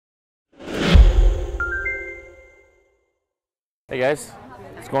Hey guys,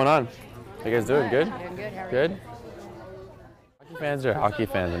 what's going on? How you guys doing? Good? Doing good. How are Good? you? Hockey fans are hockey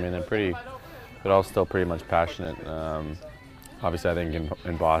fans. I mean, they're all still pretty much passionate. Obviously, I think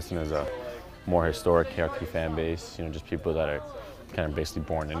in Boston is a more historic hockey fan base. You know, just people that are kind of basically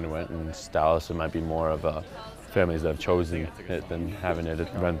born into it. And Dallas, it might be more of families that have chosen it than having it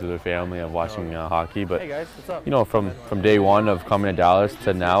run through their family of watching hockey. But Hey guys, what's up? you know, from day one of coming to Dallas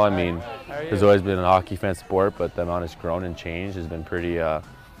to now, I mean, there's always been a hockey fan sport, but the amount it's grown and changed has been pretty,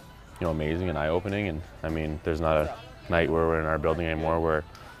 amazing and eye-opening. And I mean, there's not a night where we're in our building anymore where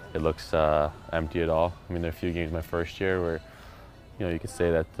it looks empty at all. I mean, there are a few games my first year where, you could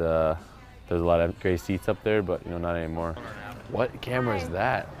say that there's a lot of great seats up there, but not anymore. What camera is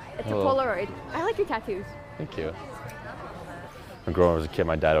that? It's a Polaroid. I like your tattoos. Thank you. When growing up as a kid,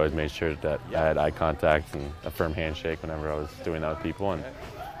 my dad always made sure that I had eye contact and a firm handshake whenever I was doing that with people. And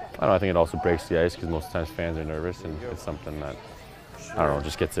I don't know, I think it also breaks the ice because most times fans are nervous, and it's something that, I don't know,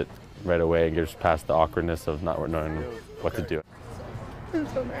 just gets it right away and gets past the awkwardness of not knowing what to do. I'm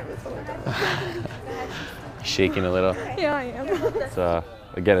so nervous. Oh my God. Shaking a little. Yeah, I am. It's,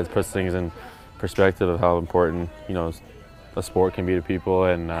 again, it puts things in perspective of how important, a sport can be to people,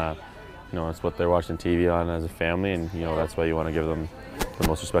 and it's what they're watching TV on as a family, and that's why you want to give them the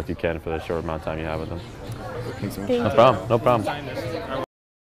most respect you can for the short amount of time you have with them. Thank you. No problem.